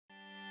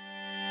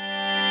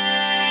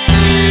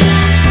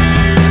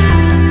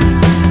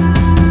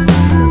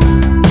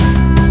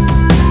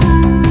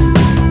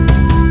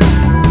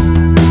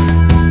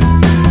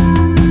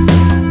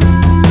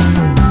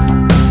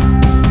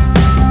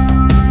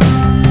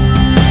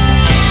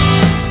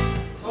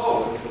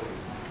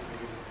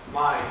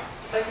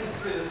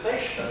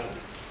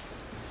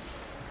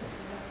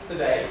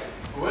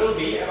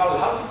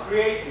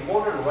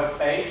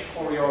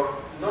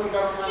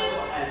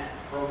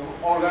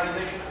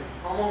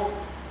call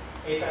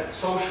it a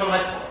social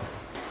network.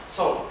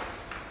 So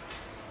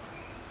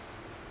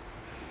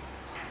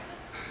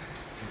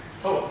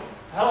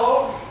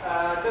hello.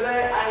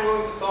 Today I'm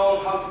going to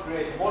talk how to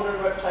create a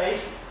modern web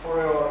page for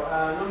your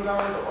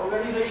non-governmental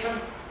organization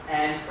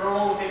and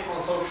promote it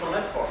on social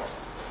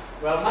networks.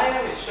 Well, my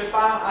name is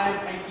Szczepan, I'm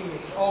 18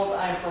 years old,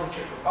 I'm from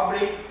Czech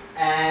Republic,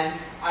 and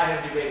I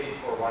have debated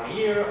for 1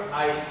 year.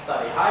 I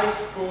study high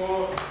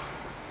school.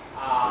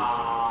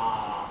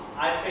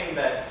 I think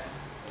that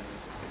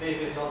this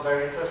is not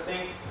very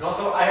interesting. And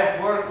also I have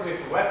worked with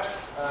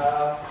webs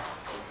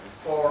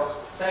for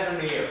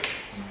 7 years.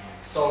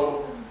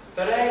 So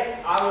today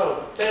I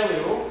will tell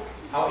you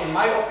how, in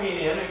my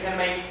opinion, you can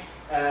make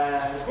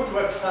a good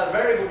website,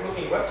 very good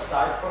looking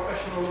website,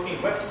 professional looking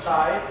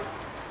website,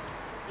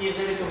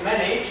 easily to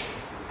manage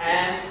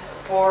and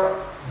for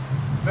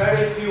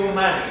very few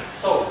money.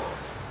 So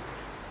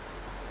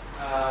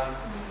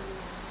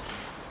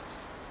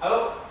I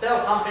will tell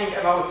something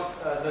about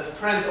the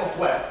trend of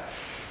web.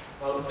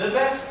 Well, the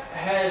web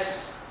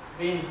has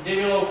been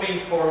developing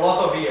for a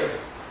lot of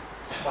years.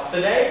 But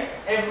today,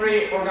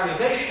 every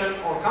organization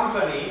or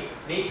company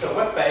needs a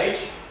web page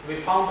to be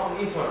found on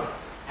internet.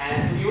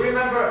 And you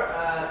remember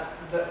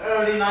the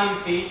early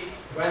 90s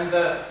when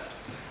the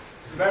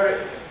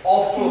very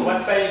awful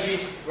web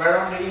pages were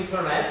on the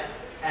internet,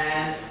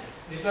 and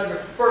these were the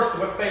first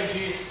web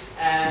pages,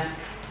 and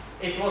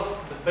it was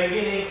the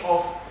beginning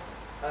of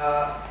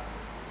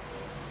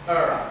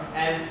era.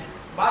 And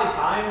by the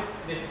time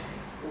this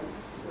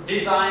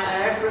design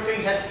and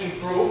everything has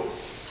improved,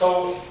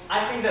 so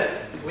I think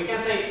that we can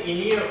say in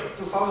year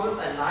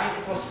 2009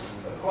 it was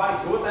quite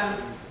good,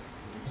 and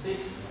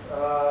these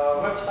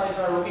websites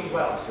are looking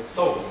well.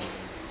 So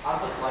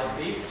other slide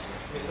please,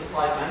 Mr.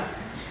 Slideman.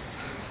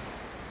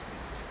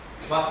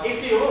 But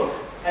if you look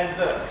at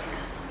the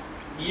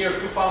year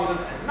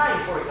 2009,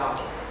 for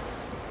example,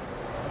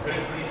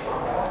 click please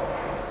one more.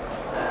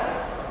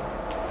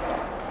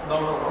 No.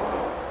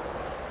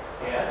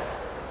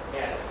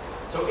 Yes.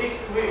 So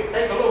if we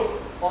take a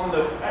look on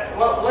the,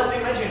 well, let's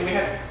imagine we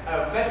have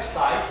a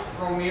website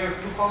from year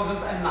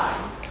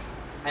 2009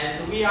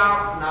 and we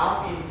are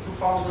now in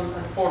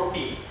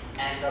 2014,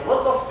 and a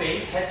lot of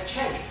things has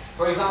changed.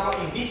 For example,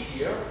 in this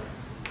year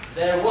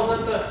there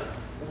wasn't a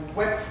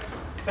web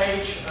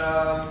page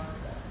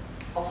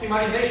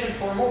optimization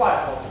for mobile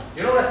phones.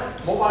 You know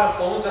that mobile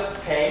phones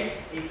just came,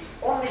 it's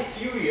only a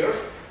few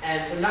years,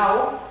 and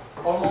now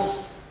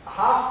almost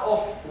half of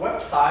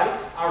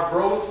websites are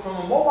browsed from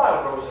a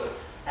mobile browser,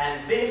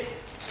 and this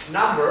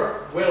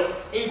number will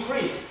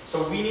increase.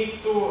 So we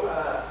need to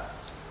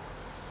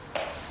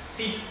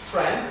see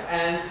trend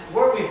and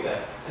work with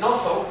that. And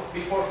also,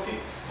 before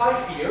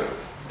 5 years,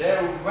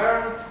 there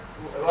weren't,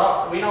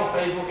 well, we know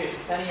Facebook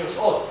is 10 years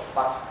old,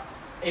 but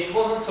it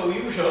wasn't so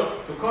usual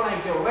to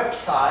connect your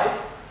website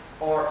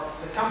or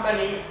the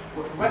company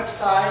with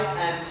website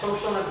and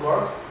social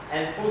networks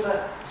and put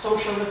a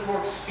social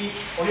networks feed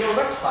on your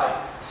website.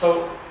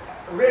 So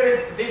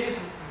really this is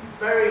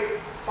very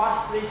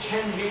fastly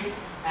changing,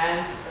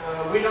 and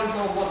we don't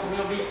know what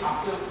will be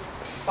after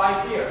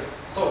 5 years.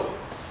 So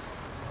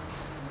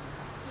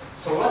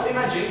let's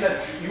imagine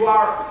that you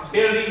are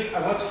building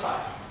a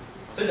website.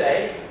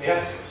 Today we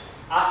have,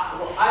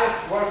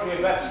 I've worked with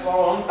webs for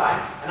a long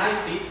time, and I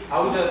see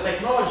how the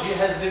technology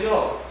has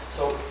developed.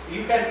 So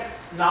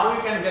now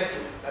you can get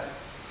a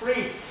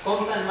free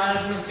content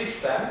management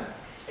system.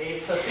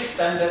 It's a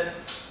system that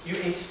you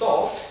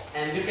install,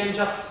 and you can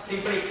just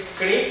simply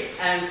click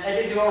and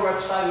edit your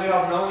website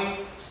without knowing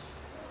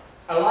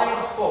a line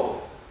of code.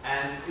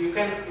 And you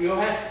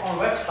have on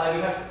website,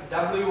 you have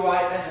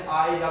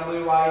WYSI,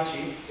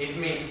 it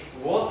means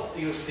what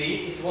you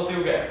see is what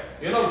you get.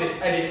 You know these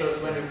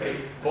editors when you click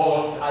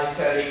bold,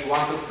 italic,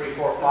 1, 2, 3,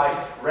 4,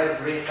 5, red,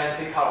 green,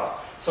 fancy colors.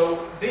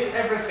 So this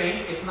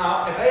everything is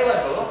now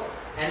available,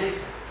 and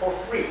it's for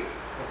free.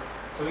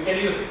 So we can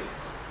use it.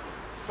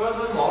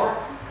 Furthermore,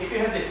 if you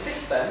have this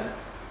system,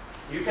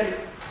 you can,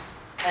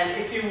 and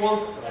if you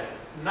want a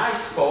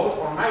nice code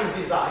or nice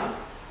design,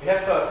 you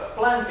have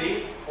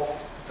plenty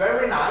of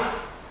very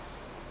nice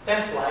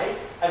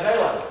templates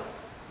available.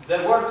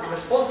 The word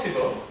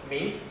responsible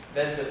means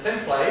that the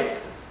template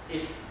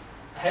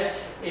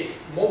has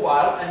its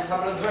mobile and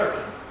tablet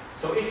version.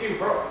 So if you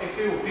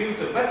view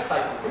the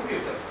website on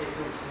computer, it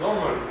looks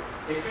normal.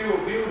 If you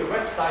view the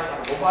website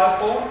on mobile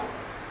phone,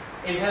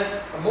 it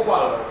has a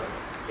mobile version.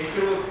 If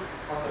you look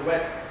on the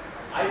web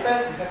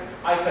iPad, you have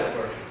iPad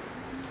version.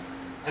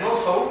 And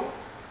also,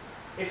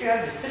 if you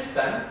have the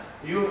system,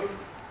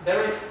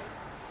 there is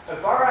a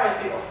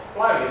variety of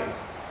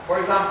plugins. For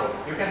example,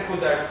 you can put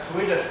their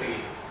Twitter feed,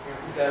 you can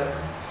put their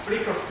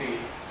Flickr feed,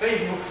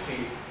 Facebook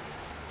feed,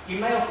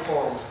 email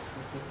forms,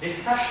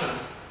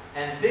 discussions,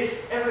 and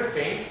this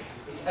everything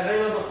is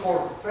available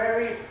for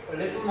very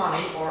little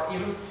money or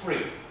even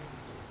free.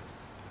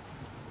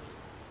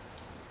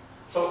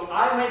 So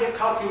I made a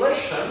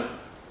calculation.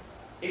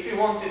 If you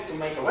wanted to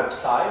make a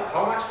website,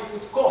 how much it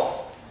would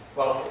cost?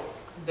 Well,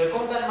 the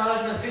content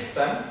management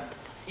system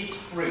is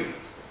free.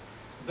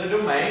 the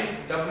domain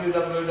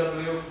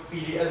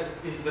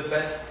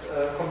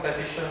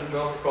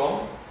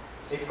www.pdsisthebestcompetition.com.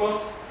 It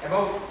costs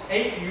about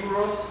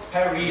 €8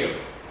 per year.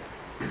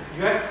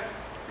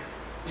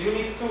 You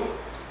need to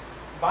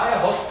buy a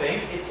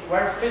hosting. It's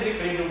where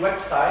physically the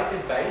website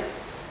is based,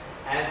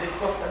 and it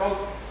costs about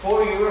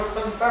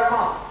 €4 per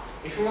month.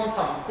 If you want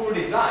some cool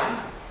design,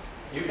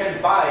 you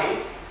can buy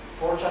it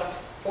for just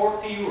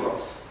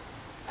 €40.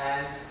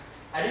 And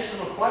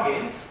additional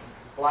plugins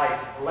like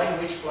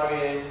language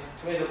plugins,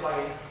 Twitter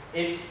plugins,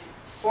 it's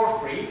for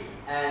free.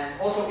 And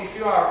also, if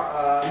you are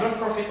a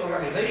non-profit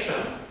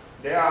organization,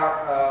 there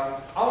are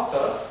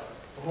authors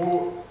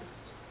who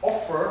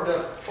offer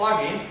the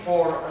plugin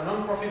for a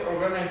non-profit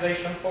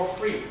organization for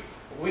free.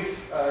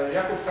 With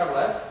Jakub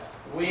Karlec,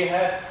 we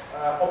have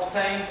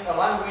obtained a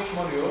language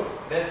module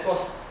that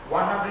costs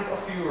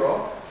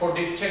 €100 for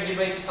the Czech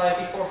Debate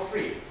Society for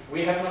free.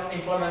 We have not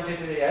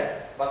implemented it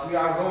yet, but we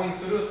are going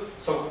to do.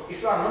 So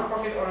if you are a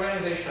non-profit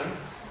organization,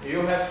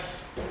 you have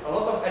a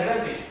lot of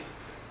advantages.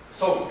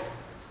 So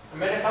I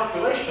made a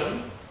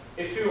calculation.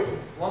 If you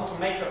want to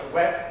make a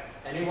web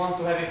and you want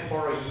to have it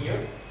for a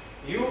year,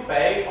 you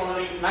pay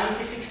only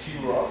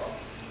 €96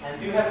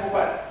 and you have a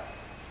web.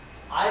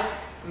 I've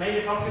made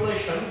a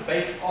calculation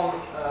based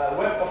on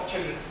web of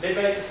Czech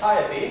Debate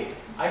Society.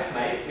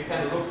 You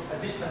can look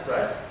at this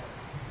address,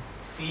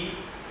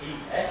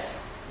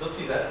 ces.cz,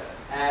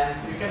 and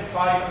you can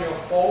try it on your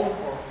phone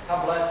or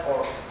tablet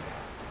or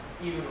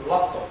even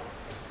laptop.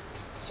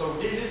 So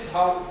this is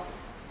how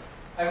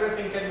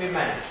everything can be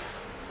managed.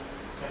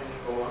 Can we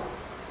go on?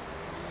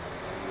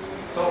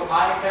 So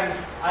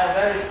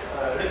there is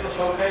a little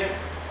showcase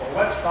of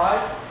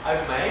website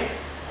I've made.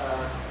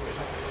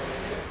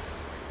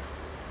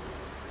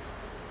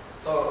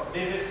 So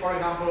this is, for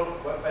example,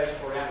 Webpage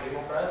for Young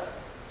Democrats,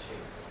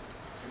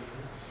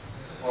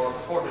 or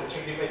for the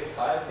Czech Debate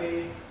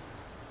Society.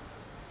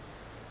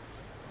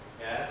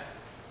 Yes,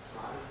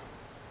 nice.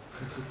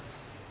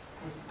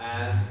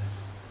 And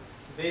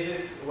this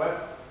is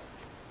web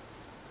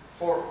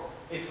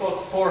it's called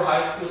For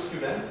High School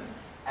Students,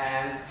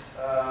 and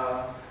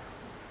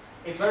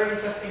it's very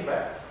interesting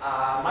web.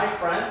 My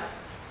friend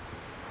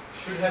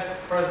should have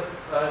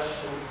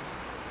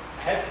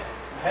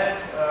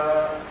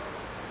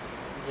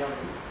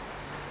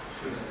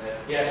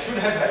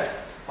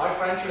My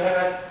friend should have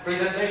a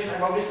presentation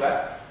about this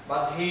web,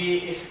 but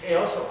he is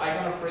ill, so I'm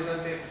gonna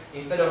present it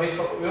instead of him.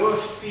 So we will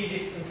see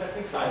this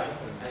interesting side,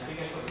 and he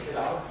can spit it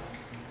out.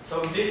 So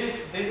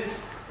this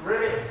is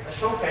really a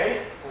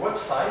showcase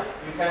websites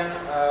you can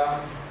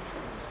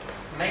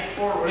make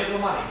for little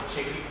money.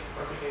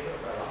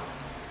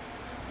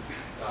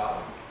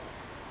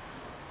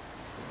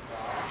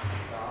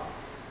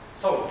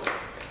 So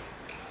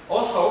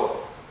also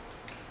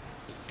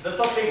the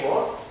topic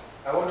was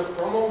about the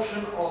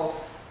promotion on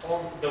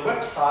the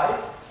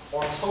website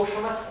on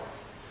social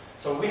networks.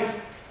 So we have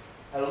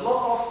a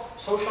lot of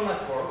social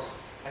networks.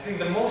 I think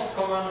the most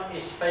common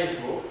is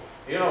Facebook.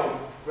 You know,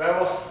 there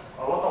was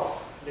a lot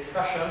of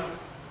discussion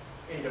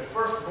in the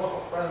first block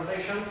of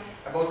presentation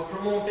about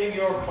promoting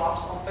your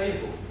clubs on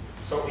Facebook.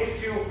 So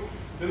if you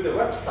do the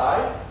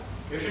website,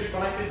 you should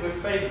connect it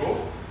with Facebook,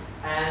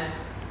 and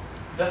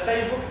the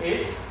Facebook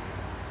is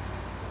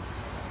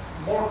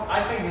more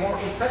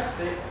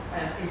interesting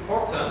and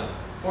important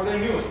for the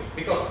news,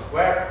 because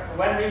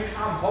when you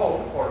come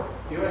home, or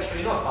you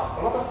actually not,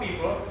 but a lot of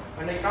people,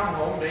 when they come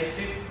home, they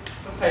sit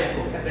to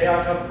Facebook and they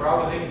are just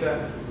browsing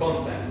the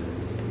content.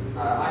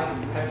 I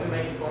have to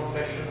make a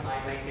confession,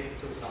 I make it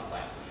too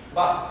sometimes.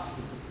 But,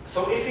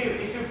 so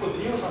if you put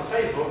news on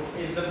Facebook,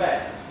 it's the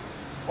best.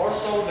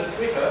 Also the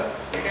Twitter,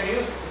 you can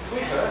use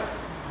Twitter.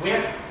 We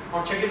have,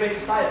 on Czech Debate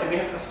Society, we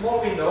have a small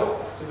window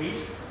of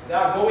tweets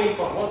that are going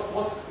on,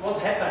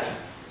 what's happening.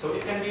 So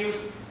it can be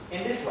used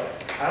in this way.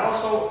 And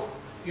also,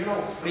 you know,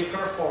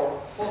 Flickr for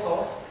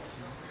photos,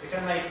 you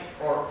can make,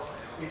 or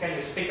you can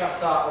use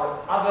Picasa or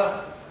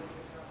other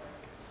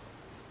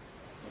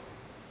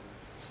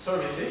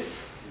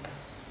services.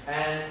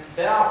 And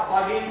there are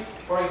plugins,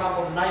 for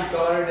example, Nice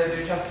Gallery, that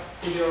you just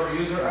put your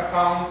user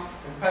account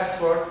and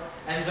password,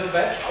 and the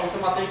web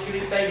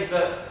automatically takes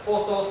the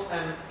photos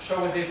and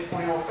shows it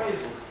on your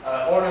Facebook,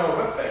 on your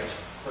web page.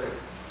 Sorry.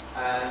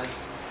 And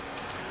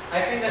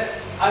I think that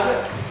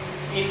other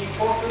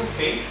important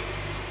thing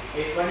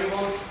is when you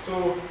want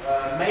to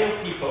mail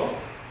people,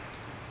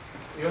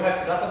 you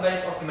have a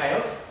database of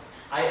mails.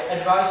 I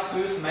advise to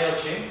use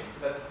MailChimp,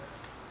 that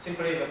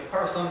simply the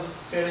person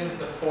fills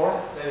the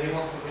form that he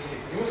wants to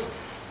receive news,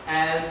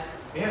 and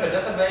we have a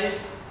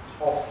database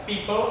of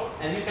people,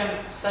 and you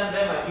can send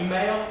them an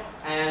email,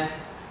 and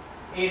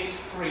it's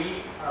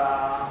free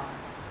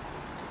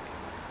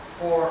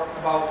for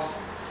about,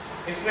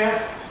 if we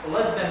have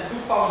less than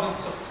 2,000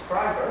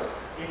 subscribers,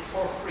 it's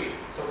for free.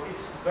 So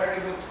it's very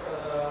good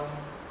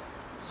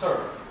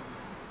service.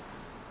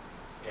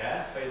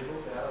 Yeah,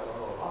 Facebook, yeah, blah,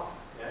 blah, blah.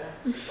 Yeah,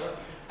 super.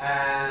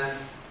 And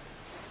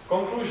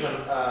conclusion,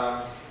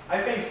 I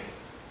think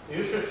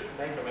you should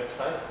make a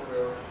website for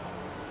your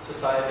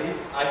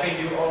societies. I think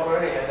you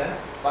already have them,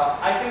 but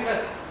I think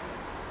that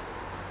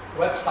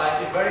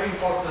website is very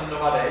important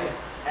nowadays,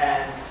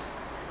 and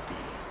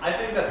I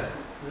think that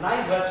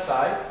nice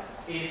website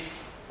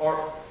is,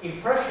 or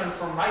impression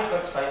from nice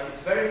website is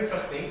very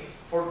interesting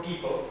for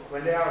people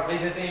when they are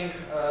visiting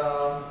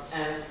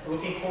and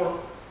looking for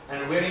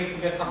and willing to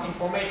get some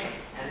information.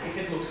 And if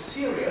it looks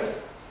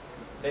serious,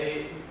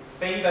 they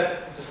think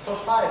that the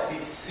society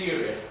is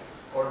serious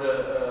or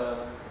the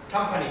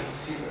company is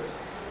serious.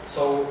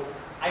 So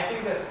I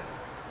think that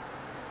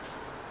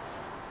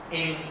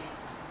in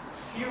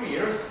few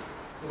years,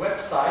 the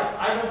website,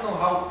 I don't know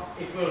how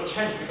it will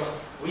change, because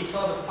we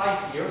saw the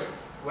 5 years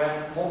when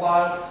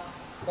mobile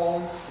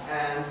phones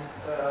and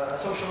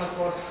social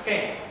networks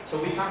came. So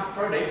we can't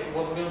predict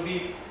what will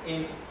be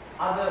in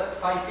other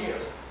 5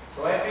 years.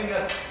 So I think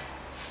that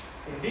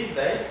in these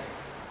days,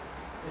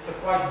 it's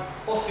quite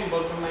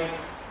possible to make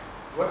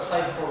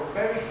website for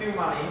very few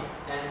money,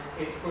 and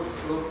it could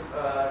look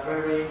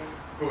very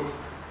good.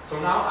 So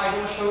now I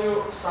will show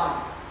you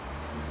some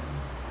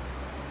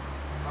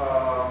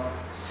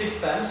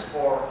systems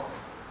or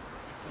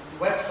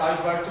websites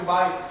where to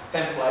buy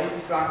templates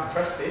if you are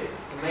interested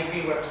in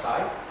making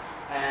websites,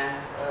 and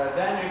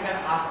then you can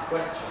ask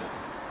questions.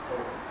 So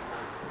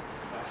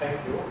thank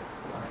you.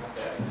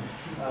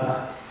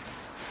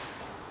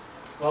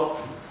 Well,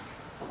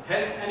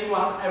 has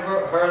anyone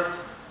ever heard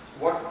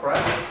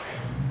WordPress?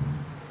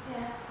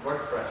 Yeah.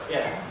 WordPress,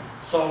 yes.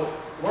 So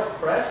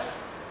WordPress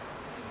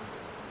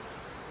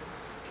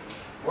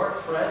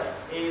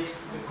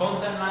is the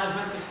content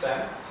management system.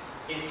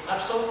 It's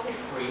absolutely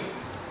free,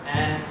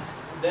 and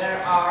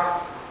there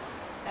are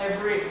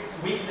every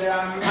week there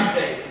are new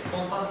updates. It's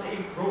constantly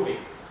improving.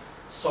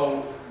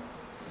 So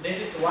this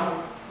is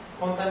one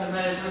content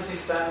management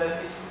system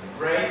that is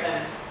great,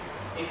 and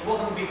it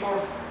wasn't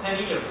before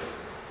 10 years.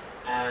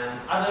 And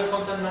other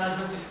content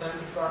management system,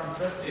 if you are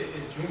interested,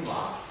 is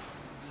Joomla.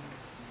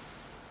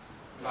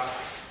 But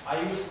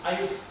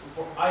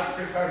I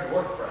prefer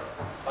WordPress,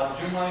 but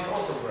Joomla is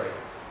also great.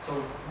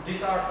 So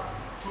these are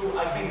two,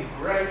 I think,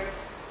 great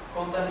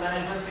content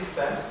management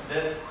systems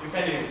that you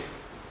can use.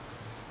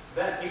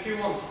 Then if you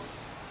want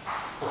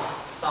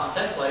some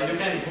template, you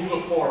can Google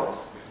for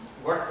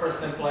WordPress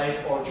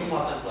template or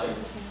Joomla template.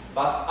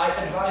 But I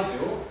advise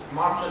you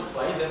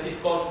marketplace that is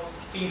called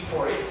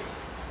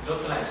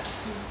themeforest.net.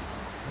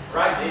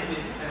 Right, this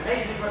is an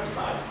amazing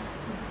website,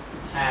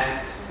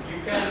 and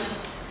you can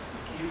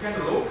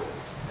look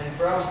and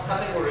browse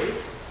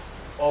categories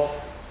of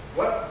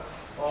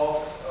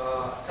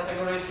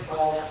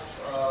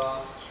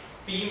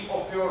theme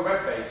of your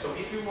webpage. So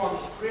if you want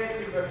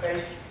creative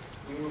webpage,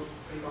 you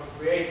click on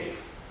creative.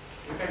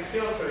 You can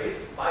filter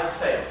it by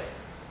sales,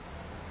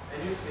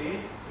 and you see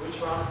which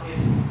one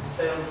is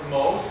sold the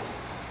most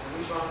and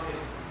which one is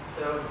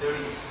sold the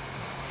least.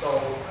 So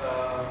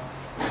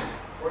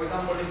for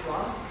example, this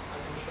one I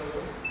can show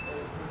you.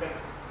 You can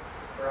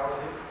browse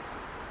it.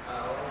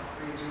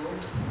 Preview.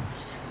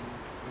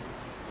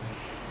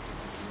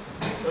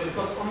 So it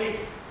costs only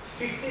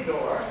 $50,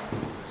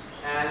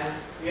 and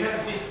you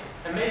have this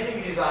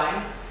amazing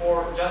design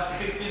for just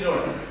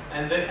 $50.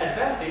 And the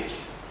advantage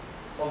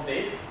of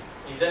this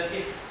is that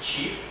it's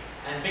cheap,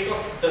 and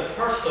because the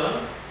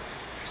person,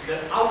 the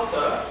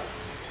author,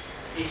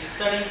 is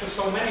selling to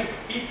so many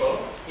people,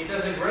 it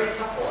has a great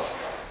support.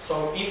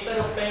 So instead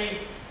of paying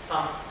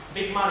some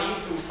big money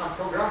to some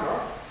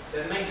programmer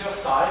that makes your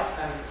site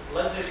and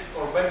lets it,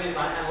 or web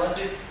design and lets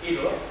it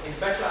idle, it's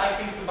better, I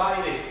think, to buy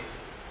this.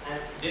 And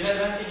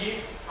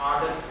disadvantages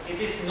are that it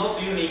is not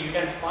unique. You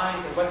can find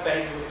a web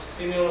page with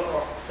similar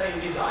or same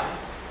design,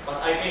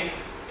 but I think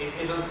it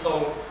isn't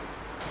so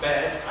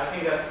bad. I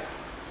think that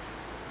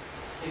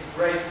it's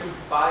great to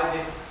buy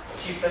this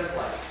cheap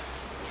templates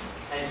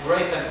and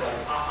great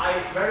templates. I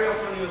very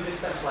often use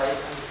this template,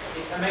 and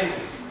it's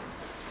amazing.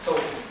 So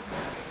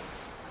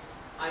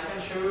I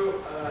can show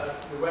you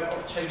the web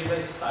of Czech Debate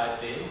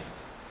Society.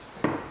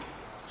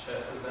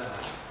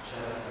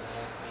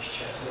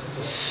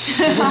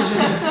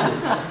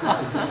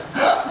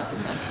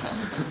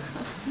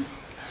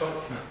 So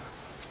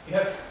you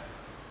have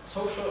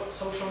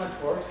social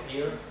networks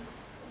here.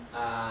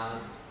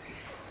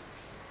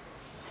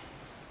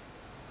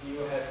 You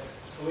have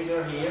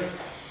Twitter here.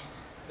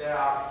 There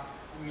are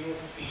new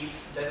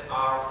feeds that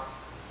are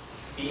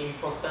being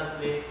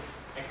constantly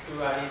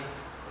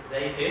actualized.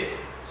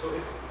 So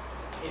if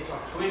it's on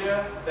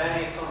Twitter,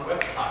 then it's on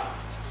website.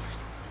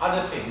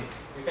 Other thing,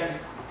 you can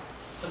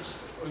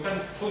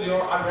put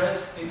your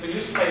address into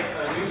news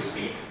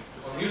feed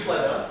or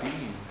newsletter,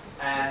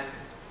 and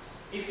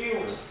if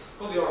you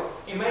put your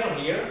email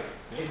here,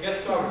 it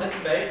gets to our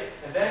database,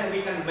 and then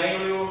we can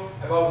mail you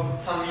about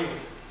some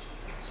news.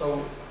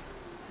 So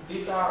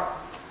these are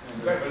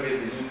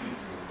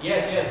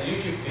yes,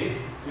 YouTube feed.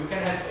 You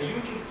can have a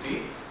YouTube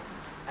feed,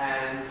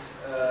 and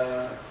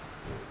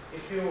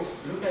if you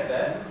look at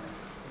that,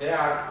 there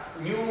are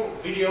new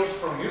videos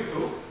from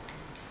YouTube,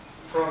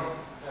 from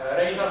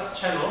Rezny's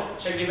channel,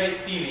 Czech Debates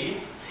TV.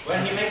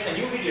 When he makes a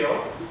new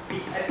video,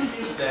 it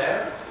appears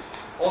there,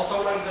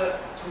 also like the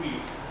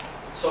tweet.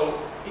 So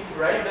it's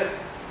great that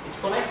it's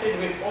connected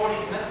with all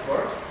these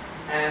networks,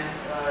 and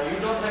you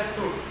don't have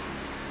to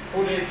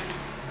put it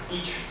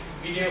each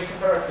video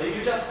separately.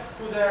 You just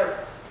put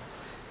there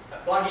a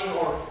plugin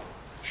or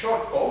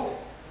shortcode,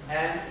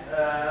 and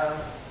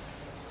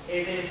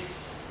it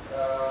is.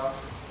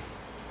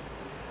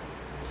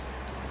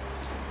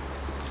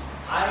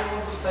 I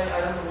want to say,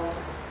 I don't know.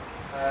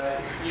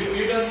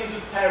 You don't need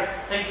to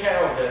take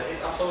care of that.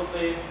 It's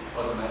absolutely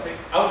Automatic.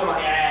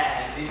 automatic.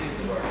 Yes, this is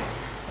the word.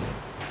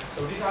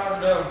 So these are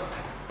the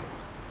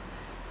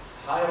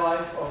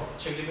highlights of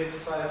Czech Debate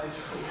Society's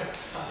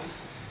website,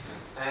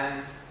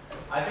 and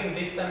I think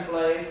this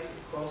template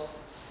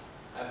costs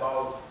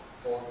about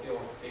 $40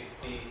 or $50.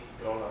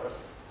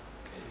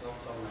 It's not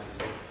so many.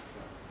 So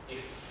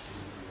if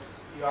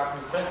you are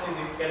interested,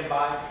 you can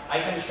buy. I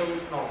can show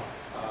you. No,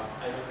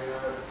 I don't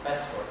remember the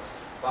password,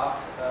 but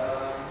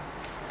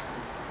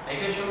I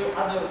can show you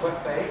other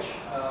web page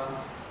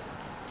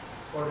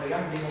for the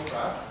Young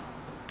Democrats.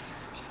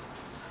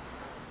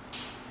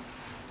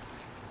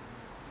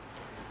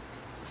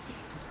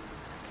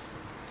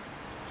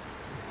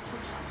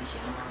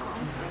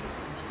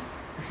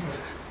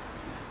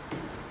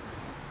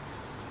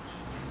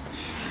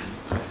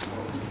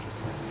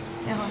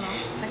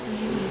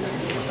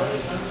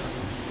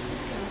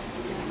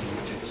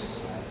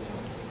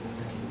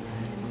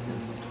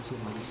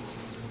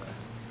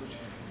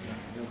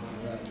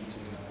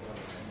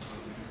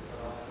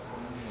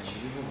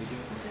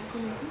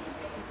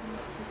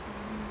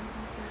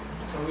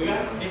 So we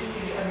have these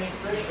easy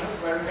administrations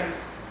where you can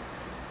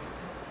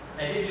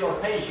edit your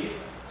pages.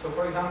 So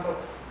for example,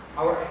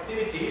 our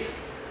activities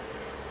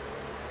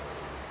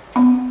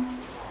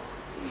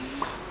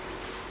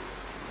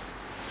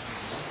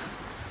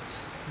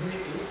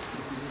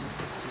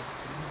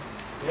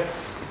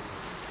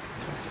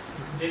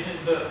this is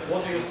the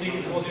what you see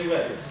is what you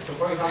get. So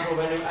for example,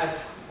 when you add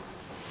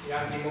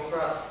Young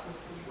Democrats,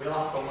 we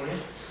love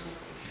communists.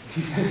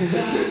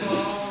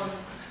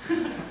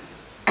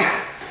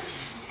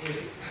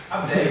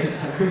 Update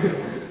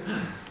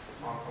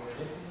on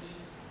communists.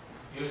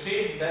 You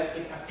see that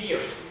it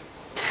appears.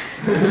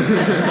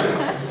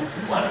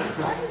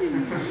 Wonderful.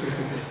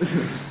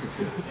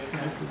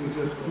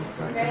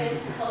 Right,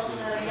 it's called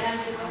Young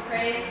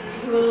Democrats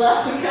who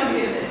love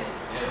communists.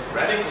 Yes,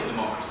 radical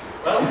democracy.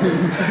 Well,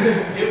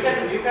 you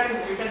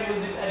can use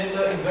this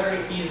editor. It's very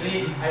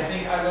easy. I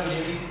think I will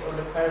delete it, or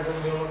the person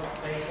will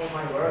take all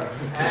my work.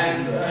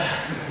 And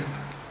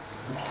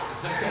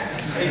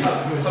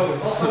so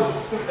also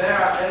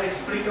there is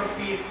Flickr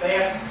feed. They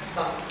have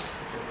some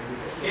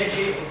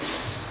gadgets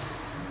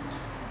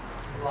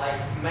like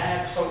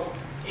maps. So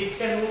it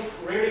can look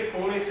really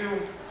cool if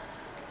you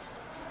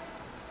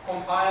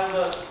compile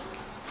the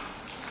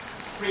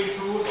free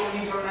tools on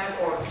internet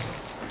or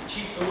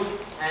cheap tools,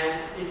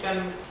 and it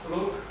can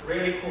look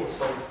really cool.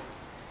 So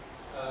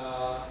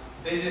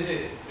this is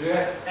it. Do you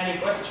have any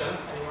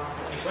questions? Anyone has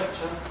any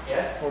questions?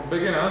 Yes? For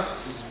beginners,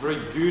 it's very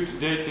good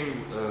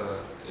dating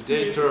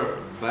editor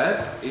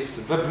web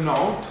is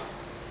webnode.cz,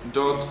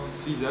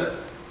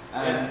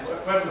 and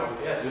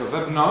Webnode, yes. the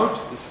webnode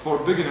is for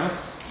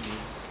beginners.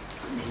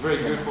 It's very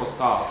good for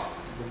start.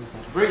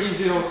 Very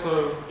easy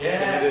also.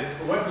 Yeah,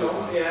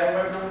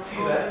 Webnode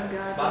sees that.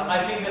 But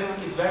I think that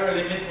it's very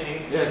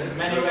limiting in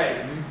many ways.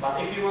 But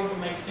if you want to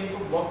make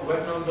simple blog,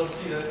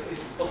 Webnode.cz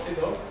is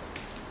possible.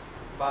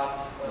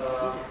 But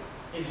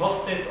it's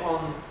hosted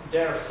on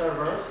their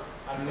servers,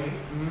 I think.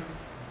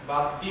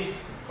 But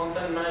these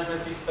content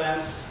management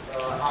systems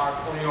are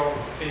on your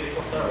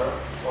physical server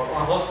or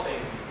on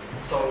hosting,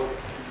 so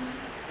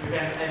you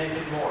can edit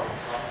it more.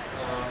 But,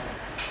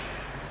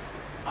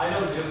 I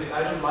don't use it.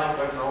 I don't like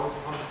Webnode,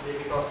 honestly,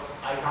 because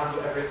I can't do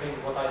everything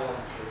what I want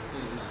to do.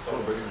 So,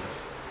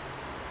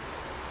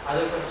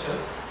 other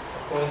questions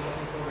or points of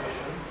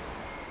information?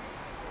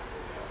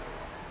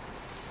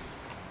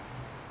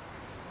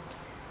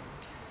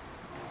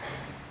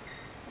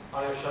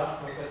 Alyosha,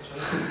 no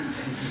questions?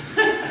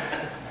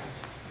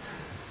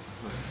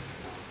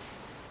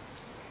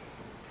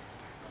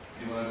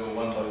 You want to go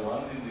one by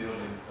one in the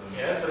audience?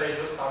 Yes,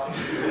 Rejo, starting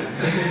with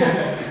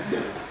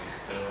you.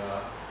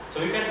 So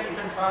you can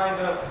try it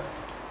on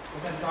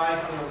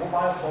a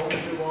mobile phone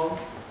if you want,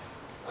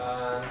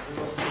 and you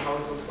will see how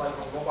it looks like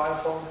on mobile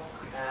phone.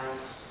 And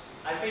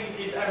I think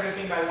it's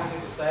everything I wanted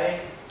to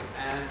say,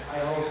 and I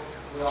hope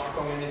we love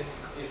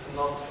communists is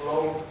no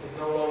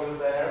longer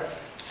there.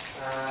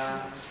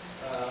 And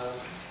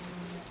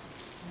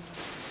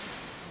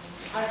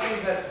I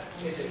think that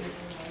it is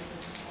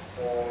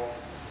for